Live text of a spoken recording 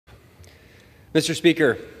Mr.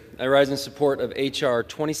 Speaker, I rise in support of H.R.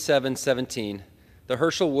 2717, the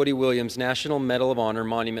Hershel Woody Williams National Medal of Honor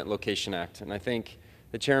Monument Location Act, and I thank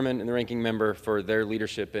the chairman and the ranking member for their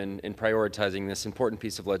leadership in prioritizing this important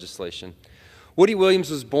piece of legislation. Woody Williams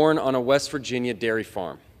was born on a West Virginia dairy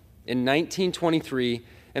farm in 1923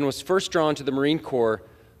 and was first drawn to the Marine Corps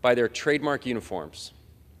by their trademark uniforms.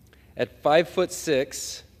 At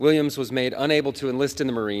 5'6", Williams was made unable to enlist in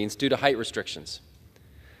the Marines due to height restrictions.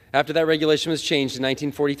 After that regulation was changed in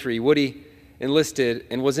 1943, Woody enlisted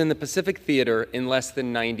and was in the Pacific Theater in less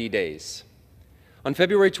than 90 days. On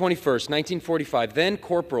February 21st, 1945, then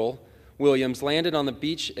Corporal Williams landed on the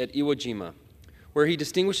beach at Iwo Jima, where he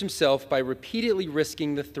distinguished himself by repeatedly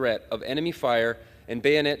risking the threat of enemy fire and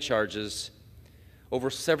bayonet charges over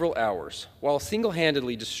several hours, while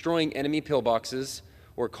single-handedly destroying enemy pillboxes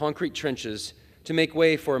or concrete trenches to make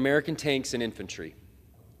way for American tanks and infantry.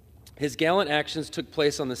 His gallant actions took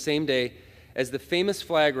place on the same day as the famous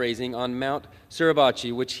flag raising on Mount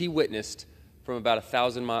Suribachi, which he witnessed from about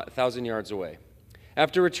 1,000 yards away.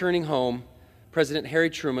 After returning home, President Harry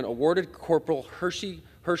Truman awarded Corporal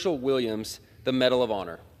Hershel Williams the Medal of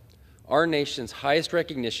Honor, our nation's highest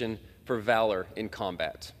recognition for valor in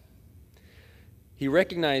combat. He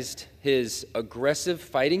recognized his aggressive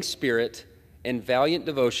fighting spirit and valiant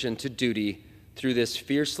devotion to duty through this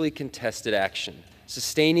fiercely contested action,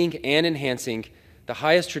 sustaining and enhancing the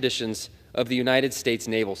highest traditions of the United States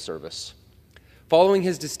Naval Service. Following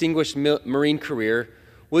his distinguished Marine career,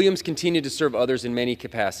 Williams continued to serve others in many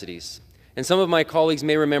capacities. And some of my colleagues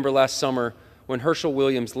may remember last summer when Hershel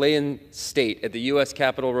Williams lay in state at the U.S.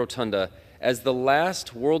 Capitol Rotunda as the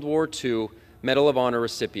last World War II Medal of Honor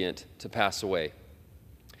recipient to pass away.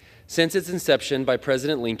 Since its inception by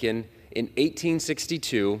President Lincoln in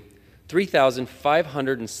 1862,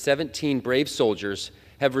 3,517 brave soldiers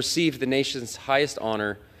have received the nation's highest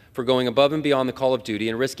honor for going above and beyond the call of duty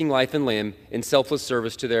and risking life and limb in selfless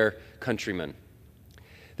service to their countrymen.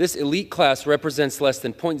 This elite class represents less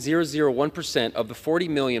than 0.001% of the 40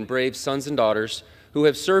 million brave sons and daughters who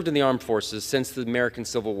have served in the armed forces since the American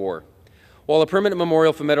Civil War. While a permanent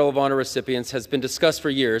memorial for Medal of Honor recipients has been discussed for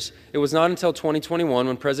years, it was not until 2021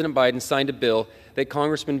 when President Biden signed a bill that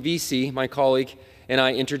Congressman Veasey, my colleague, and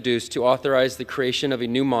I introduced to authorize the creation of a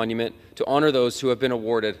new monument to honor those who have been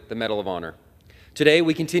awarded the Medal of Honor. Today,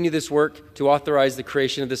 we continue this work to authorize the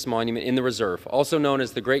creation of this monument in the Reserve, also known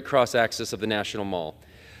as the Great Cross Axis of the National Mall.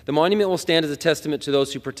 The monument will stand as a testament to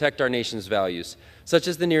those who protect our nation's values, such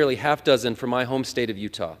as the nearly half dozen from my home state of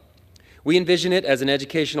Utah. We envision it as an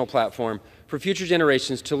educational platform for future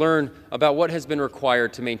generations to learn about what has been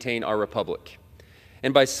required to maintain our republic.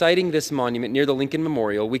 And by siting this monument near the Lincoln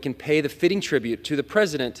Memorial, we can pay the fitting tribute to the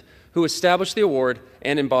President who established the award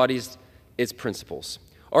and embodies its principles.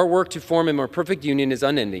 Our work to form a more perfect union is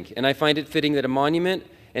unending, and I find it fitting that a monument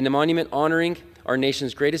honoring our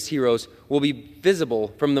nation's greatest heroes will be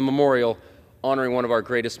visible from the memorial honoring one of our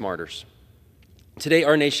greatest martyrs. Today,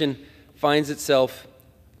 our nation finds itself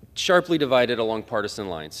sharply divided along partisan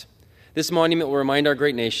lines. This monument will remind our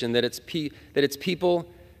great nation that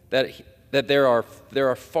there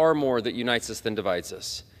are far more that unites us than divides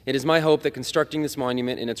us. It is my hope that constructing this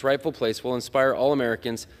monument in its rightful place will inspire all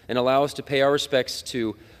Americans and allow us to pay our respects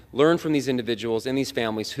to learn from these individuals and these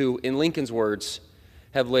families who, in Lincoln's words,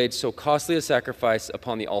 have laid so costly a sacrifice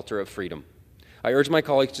upon the altar of freedom. I urge my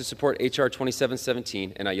colleagues to support H.R.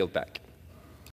 2717, and I yield back.